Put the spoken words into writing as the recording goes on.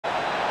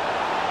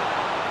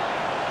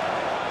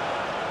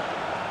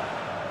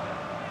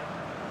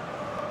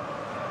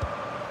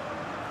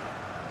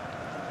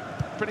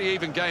Pretty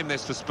even game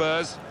this for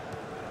Spurs,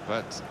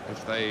 but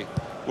if they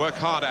work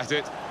hard at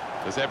it,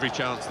 there's every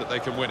chance that they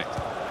can win it.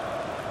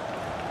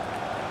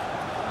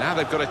 Now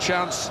they've got a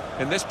chance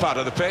in this part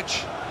of the pitch.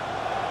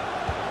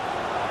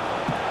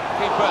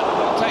 Keeper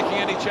not taking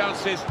any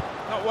chances,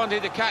 not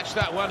wanting to catch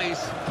that one, he's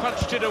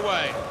punched it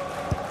away.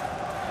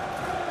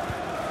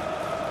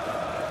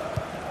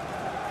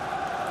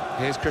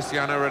 Here's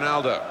Cristiano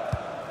Ronaldo.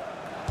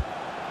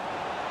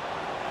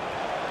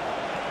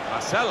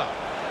 Marcelo.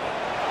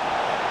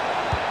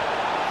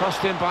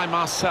 Crossed in by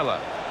Marcelo.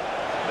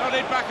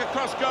 Nodded back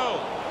across goal.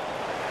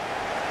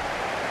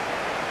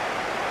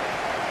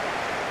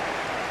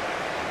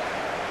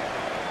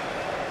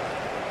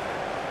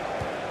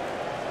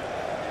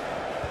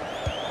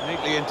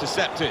 Neatly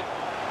intercepted.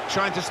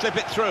 Trying to slip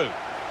it through.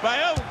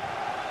 Bale.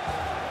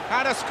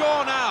 And a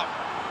score now.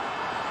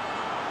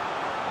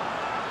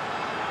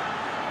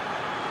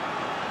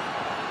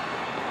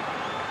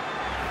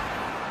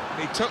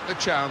 He took the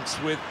chance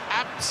with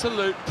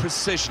absolute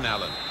precision,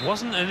 Alan.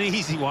 Wasn't an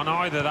easy one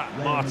either, that,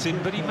 Martin,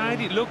 but he made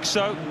it look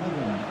so.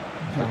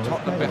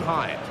 Tottenham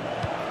behind.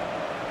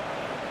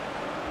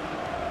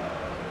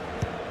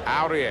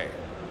 Aurier.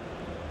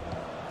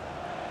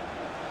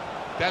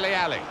 Dele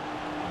Alli.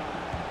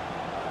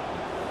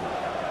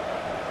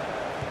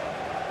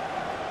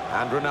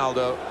 And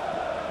Ronaldo.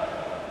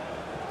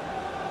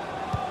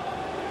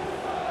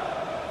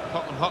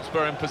 Tottenham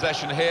Hotspur in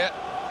possession here.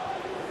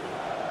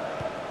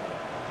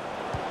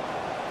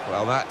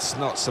 Well, that's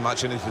not so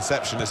much an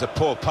interception as a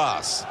poor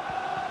pass.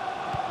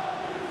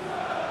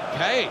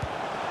 Okay.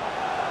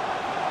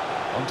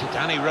 On to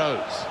Danny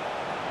Rose.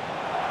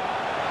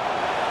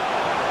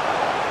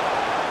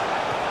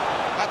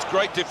 That's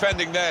great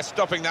defending there,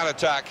 stopping that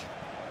attack.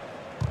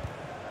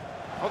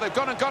 Oh, they've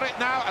gone and got it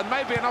now, and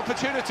maybe an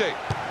opportunity.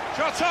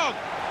 Shot on!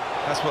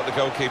 That's what the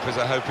goalkeepers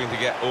are hoping to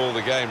get all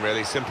the game,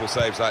 really. Simple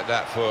saves like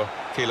that for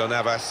Keylor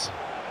Navas.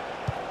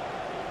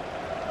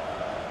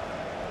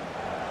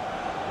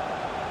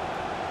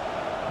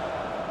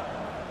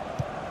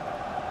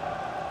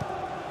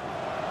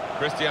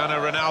 Cristiano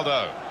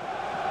Ronaldo.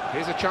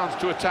 Here's a chance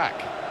to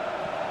attack.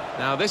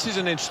 Now this is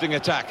an interesting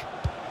attack.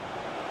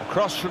 A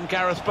cross from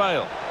Gareth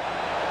Bale.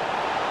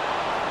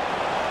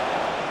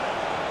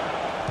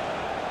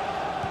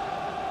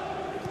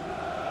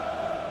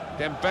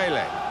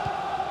 Dembele.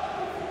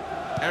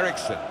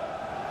 Eriksen.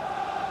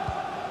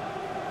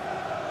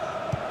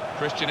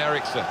 Christian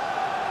Eriksen.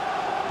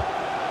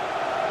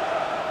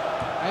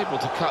 Able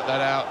to cut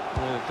that out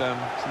with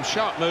some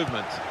sharp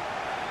movement.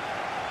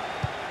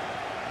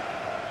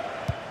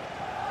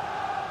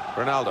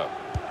 Ronaldo.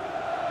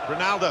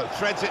 Ronaldo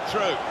threads it through.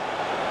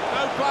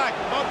 No flag.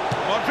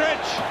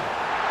 Modric.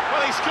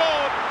 Well, he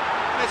scored.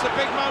 It's a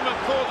big moment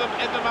for them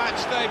in the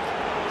match. They've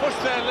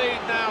pushed their lead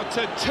now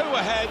to 2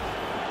 ahead.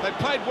 They've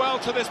played well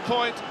to this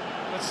point,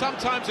 but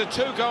sometimes a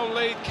 2-goal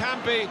lead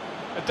can be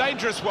a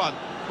dangerous one.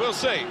 We'll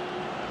see.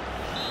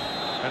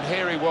 And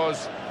here he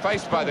was,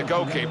 faced by the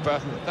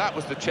goalkeeper. That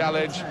was the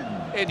challenge.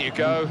 In you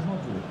go.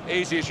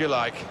 Easy as you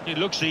like. It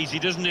looks easy,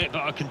 doesn't it?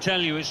 But I can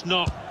tell you it's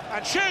not.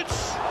 And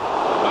shoots!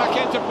 Back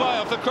into play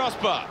off the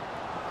crossbar.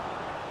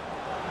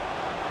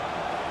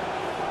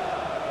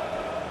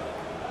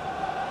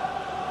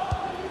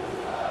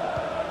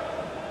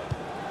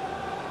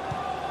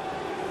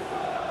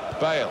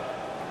 Bale.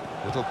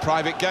 Little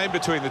private game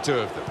between the two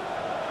of them.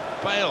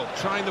 Bale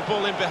trying the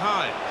ball in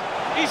behind.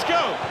 He's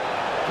go!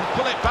 Can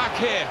pull it back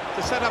here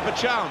to set up a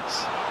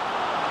chance.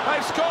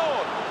 They've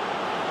scored!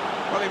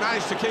 Well, he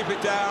managed to keep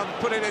it down,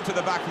 put it into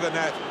the back of the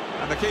net,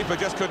 and the keeper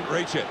just couldn't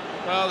reach it.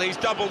 Well, he's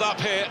doubled up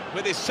here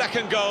with his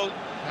second goal,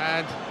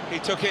 and he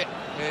took it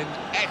in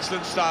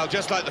excellent style,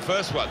 just like the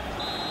first one.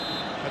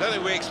 I don't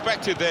think we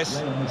expected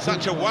this,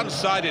 such a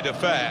one-sided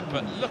affair,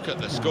 but look at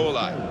the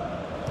scoreline.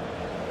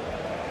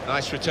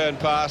 Nice return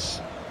pass.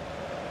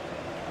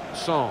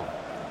 Son.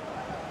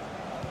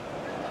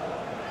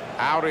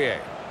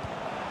 Aurier.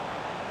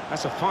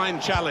 That's a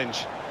fine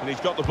challenge, and he's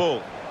got the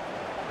ball.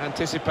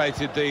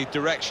 Anticipated the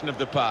direction of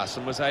the pass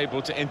and was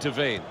able to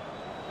intervene.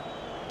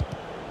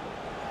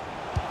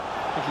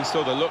 I think he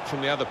saw the look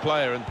from the other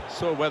player and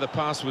saw where the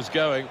pass was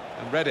going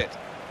and read it.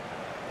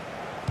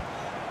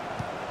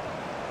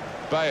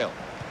 Bale.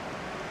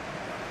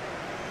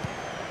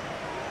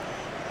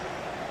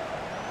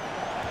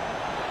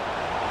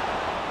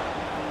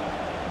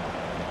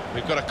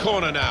 We've got a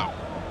corner now.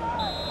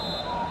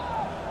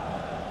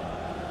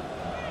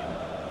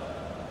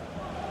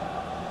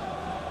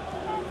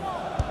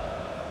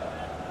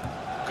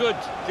 Good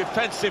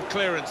defensive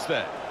clearance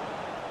there.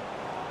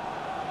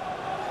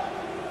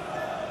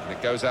 And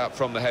it goes out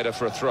from the header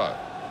for a throw.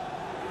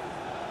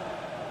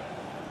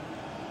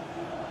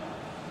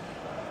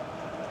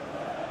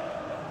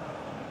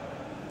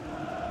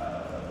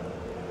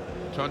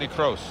 Toni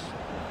Kroos.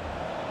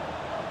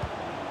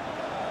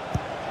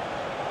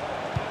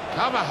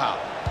 Carvajal.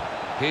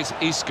 Here's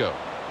Isco.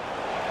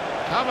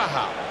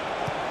 Carvajal.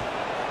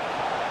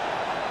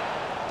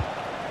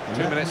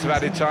 2 minutes of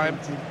added time.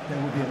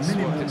 That's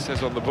what it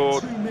says on the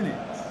board. 2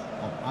 minutes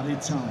of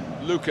added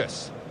time.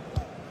 Lucas.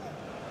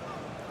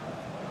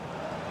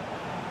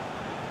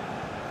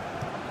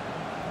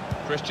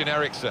 Christian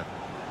Eriksen.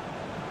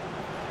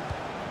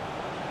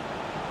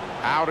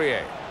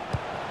 Aurier.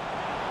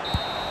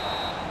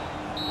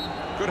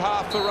 Good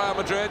half for Real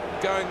Madrid,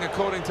 going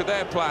according to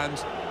their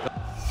plans.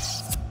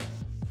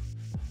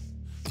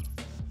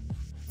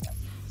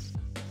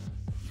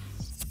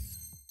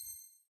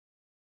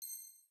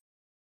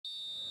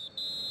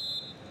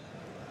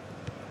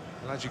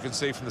 Well, as you can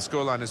see from the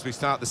scoreline as we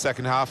start the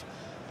second half,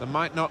 there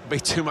might not be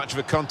too much of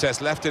a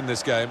contest left in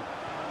this game.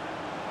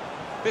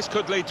 This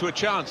could lead to a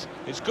chance.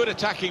 It's good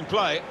attacking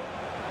play.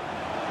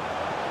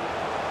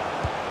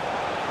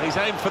 He's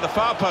aimed for the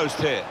far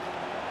post here.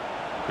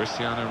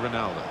 Cristiano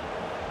Ronaldo.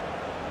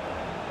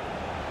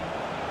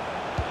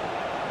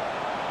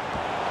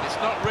 It's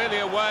not really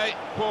away.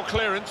 Poor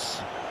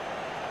clearance.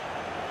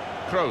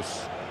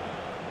 Kroos.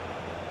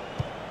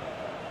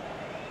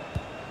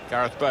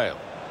 Gareth Bale.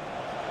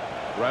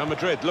 Real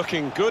Madrid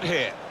looking good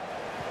here.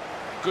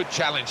 Good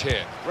challenge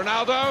here.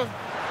 Ronaldo.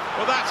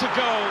 Well, that's a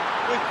goal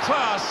with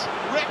class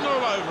written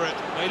all over it.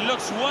 It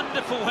looks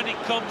wonderful when it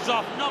comes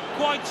off, not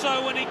quite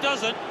so when it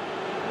doesn't.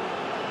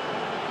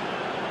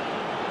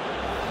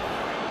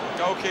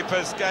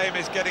 Goalkeeper's game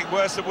is getting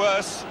worse and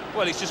worse.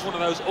 Well, it's just one of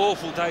those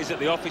awful days at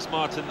the office,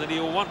 Martin, that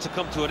he'll want to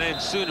come to an end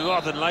sooner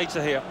rather than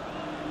later here.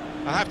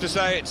 I have to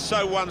say, it's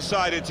so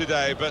one-sided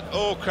today, but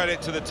all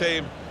credit to the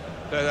team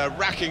that are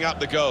racking up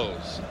the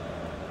goals.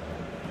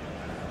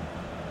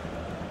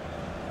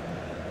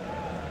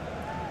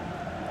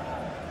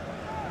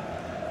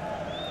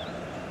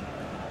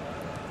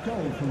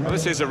 Well,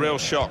 this is a real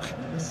shock. You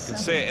can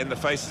see it in the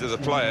faces of the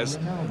players,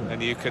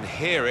 and you can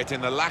hear it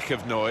in the lack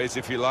of noise,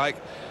 if you like,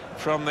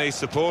 from the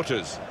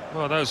supporters.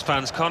 Well, those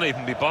fans can't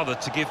even be bothered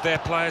to give their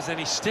players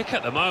any stick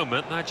at the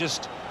moment. They're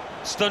just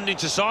stunned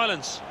into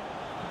silence.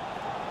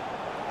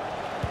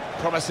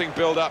 Promising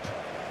build-up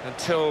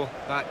until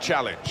that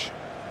challenge.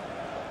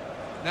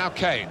 Now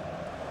Kane.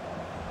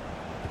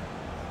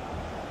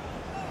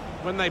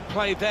 When they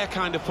play their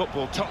kind of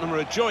football, Tottenham are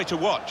a joy to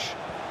watch.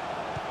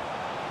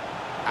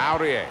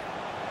 Aurier.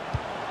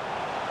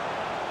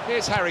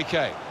 Here's Harry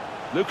Kane.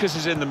 Lucas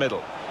is in the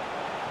middle.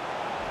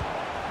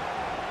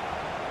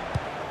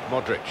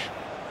 Modric.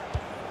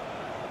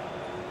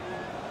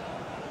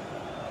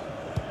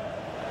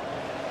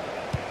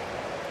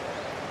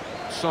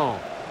 Son.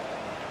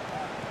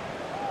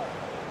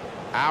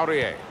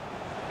 Aurier.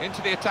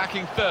 Into the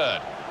attacking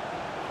third.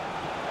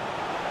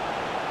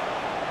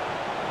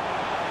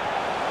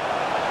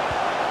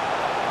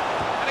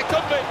 And it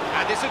could be.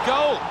 And it's a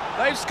goal.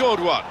 They've scored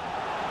one.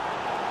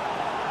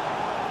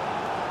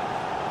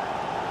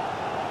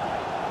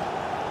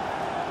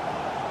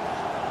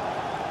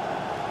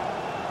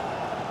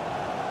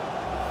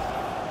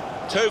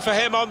 Two for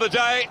him on the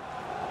day,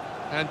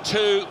 and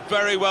two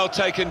very well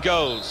taken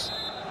goals.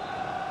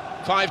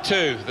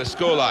 5-2, the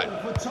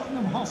scoreline. For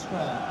Tottenham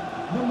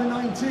Hotspur, number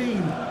 19,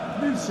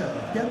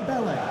 Musa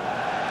Dembele.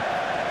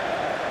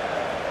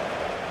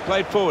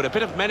 Played forward, a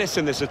bit of menace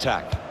in this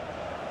attack.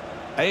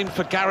 Aimed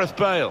for Gareth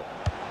Bale.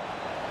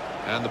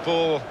 And the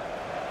ball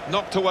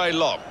knocked away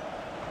long.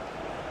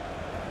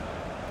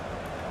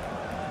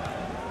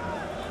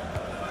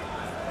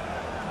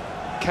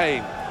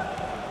 Kane.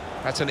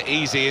 That's an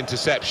easy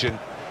interception.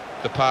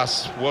 The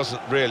pass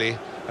wasn't really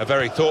a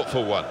very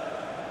thoughtful one.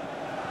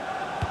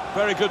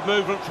 Very good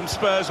movement from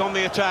Spurs on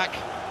the attack.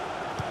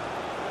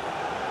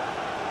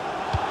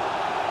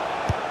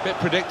 Bit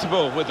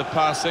predictable with the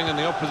passing and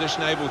the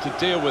opposition able to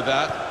deal with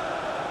that.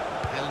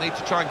 They'll need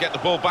to try and get the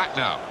ball back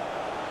now.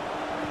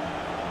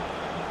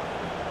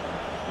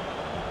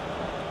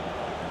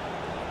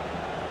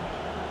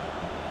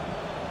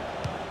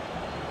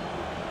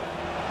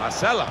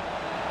 Marcelo.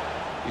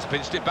 He's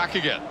pinched it back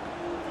again.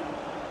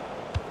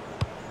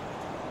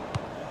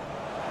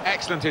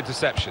 Excellent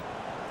interception.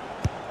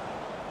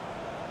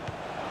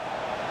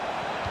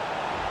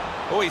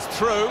 Oh, he's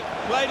through.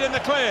 Played in the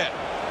clear.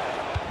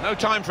 No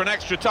time for an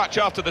extra touch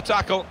after the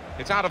tackle.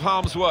 It's out of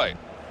harm's way.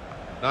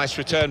 Nice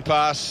return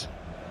pass.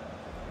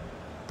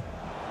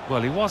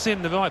 Well, he was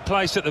in the right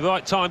place at the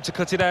right time to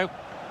cut it out.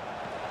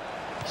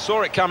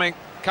 Saw it coming,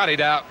 cut it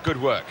out.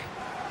 Good work.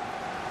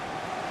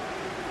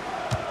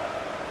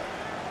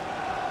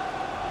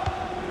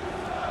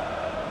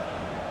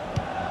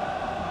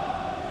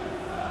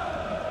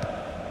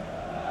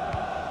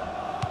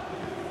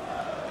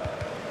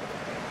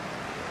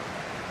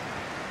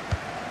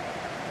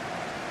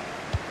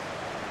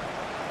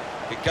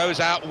 It goes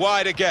out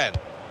wide again.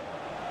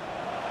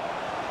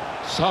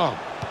 Son.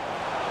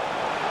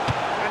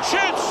 And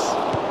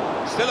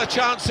shoots! Still a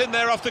chance in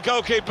there off the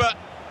goalkeeper.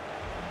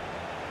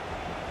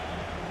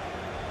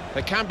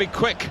 They can be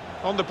quick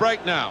on the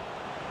break now.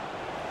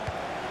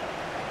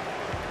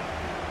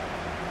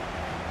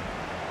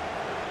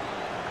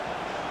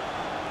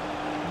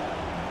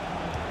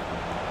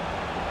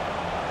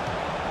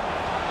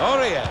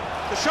 Aurier.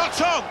 The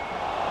shot's on!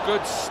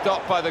 Good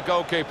stop by the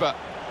goalkeeper.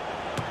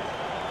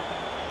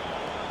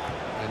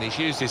 And he's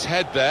used his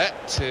head there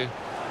to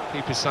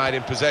keep his side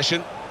in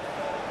possession.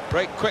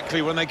 Break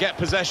quickly when they get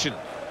possession.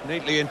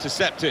 Neatly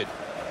intercepted.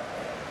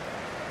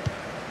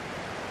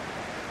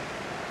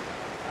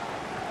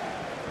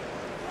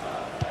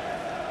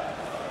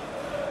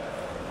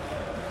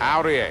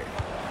 Aurier.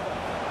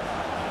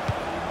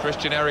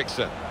 Christian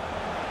Eriksen.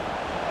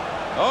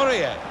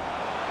 Aurier.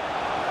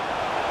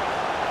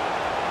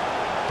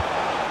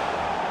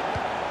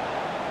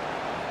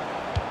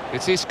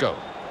 It's Isco.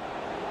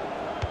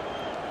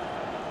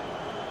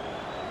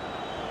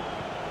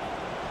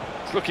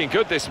 It's looking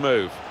good, this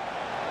move.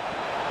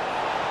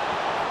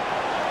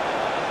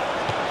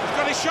 He's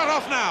got his shot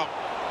off now.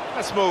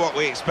 That's more what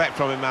we expect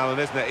from him, Alan,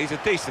 isn't it? He's a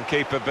decent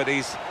keeper, but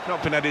he's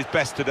not been at his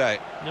best today.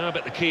 No,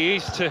 but the key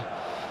is to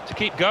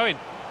keep going,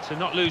 to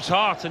not lose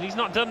heart, and he's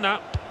not done that.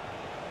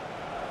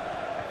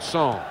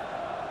 Son.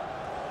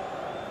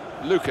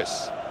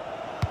 Lucas.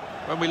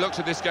 When we looked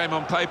at this game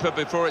on paper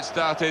before it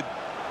started,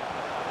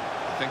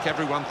 I think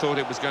everyone thought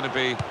it was going to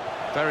be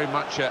very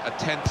much a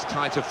tense,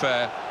 tight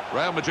affair.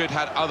 Real Madrid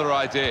had other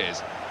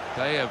ideas.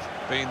 They have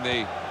been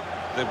the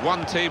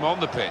one team on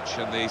the pitch,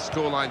 and the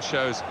scoreline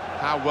shows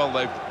how well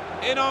they've...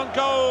 In on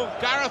goal,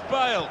 Gareth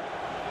Bale.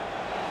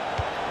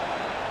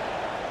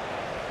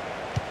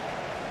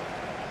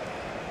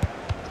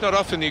 It's not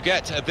often you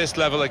get at this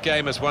level a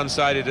game as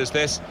one-sided as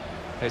this.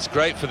 It's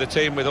great for the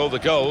team with all the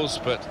goals,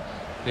 but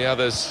the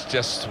others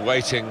just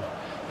waiting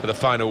for the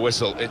final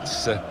whistle.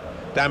 It's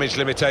damage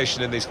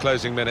limitation in these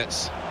closing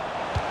minutes.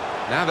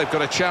 Now they've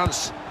got a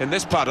chance in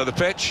this part of the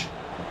pitch.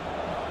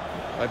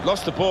 They've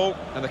lost the ball,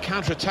 and the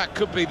counter-attack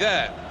could be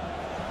there.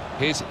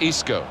 Here's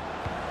Isco.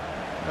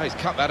 Oh, he's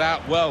cut that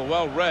out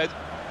well read.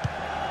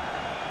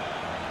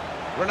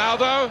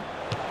 Ronaldo.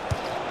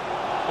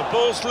 The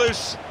ball's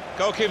loose.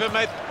 Goalkeeper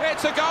made...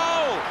 It's a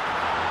goal!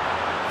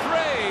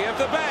 3 of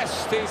the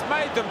best. He's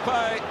made them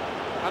pay,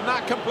 and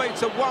that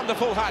completes a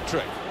wonderful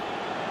hat-trick.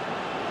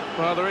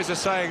 Well, there is a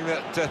saying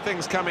that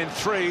things come in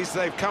threes.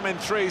 They've come in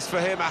threes for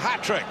him, a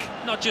hat-trick.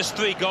 Not just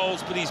 3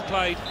 goals, but he's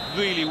played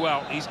really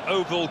well. His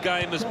overall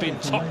game has been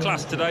top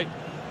class today.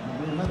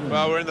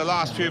 Well, we're in the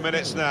last few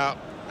minutes now,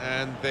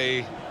 and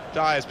the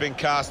die has been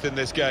cast in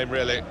this game,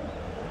 really.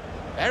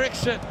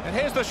 Eriksen, and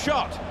here's the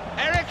shot.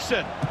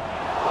 Eriksen!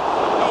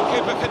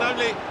 Goalkeeper can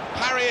only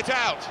parry it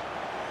out.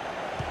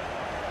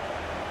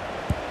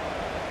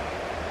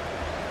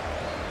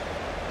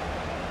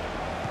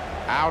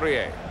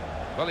 Aurier.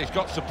 Well, he's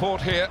got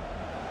support here.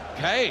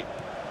 Kane.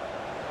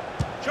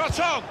 Shot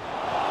on!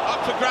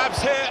 Up for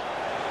grabs here.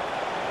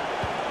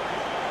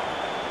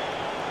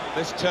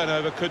 This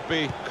turnover could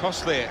be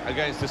costly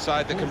against a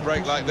side that can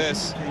break like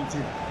this.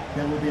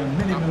 There will be a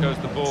minimum Up goes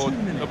the of board. 2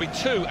 minutes. There'll be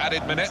 2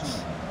 added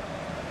minutes.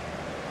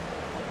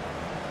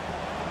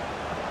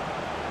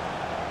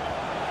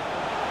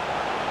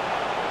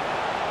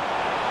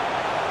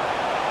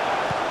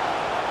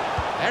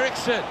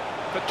 Eriksen.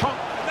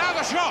 Now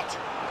the shot!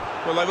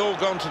 Well, they've all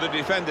gone to the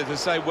defender to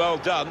say well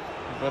done,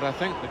 but I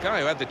think the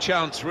guy who had the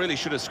chance really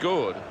should have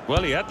scored.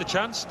 Well, he had the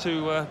chance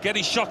to get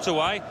his shot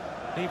away,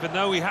 even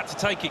though he had to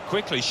take it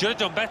quickly. Should have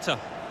done better.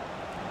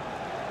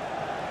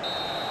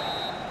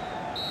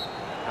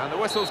 And the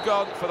whistle's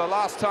gone for the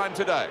last time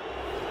today.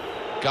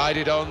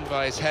 Guided on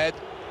by his head.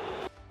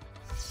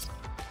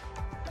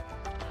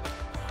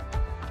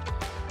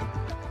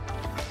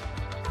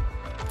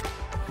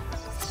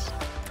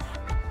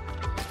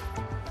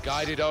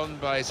 Guided on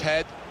by his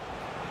head.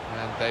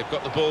 And they've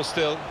got the ball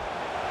still.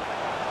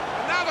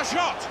 And now the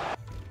shot!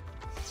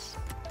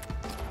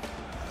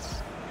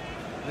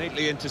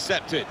 Neatly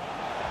intercepted.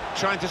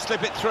 Trying to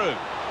slip it through.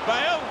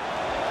 Bale.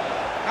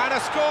 And a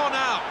score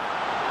now.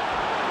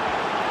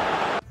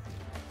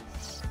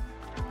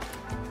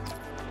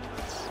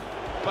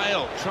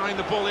 Bale trying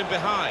the ball in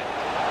behind.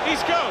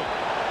 He's go!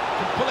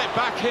 Can pull it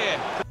back here.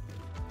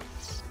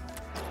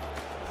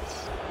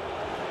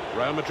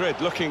 Real Madrid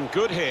looking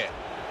good here.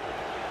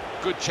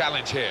 Good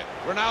challenge here.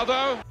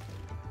 Ronaldo.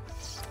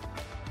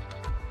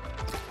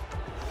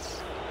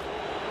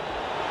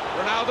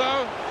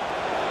 Ronaldo.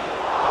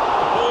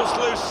 The ball's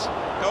loose.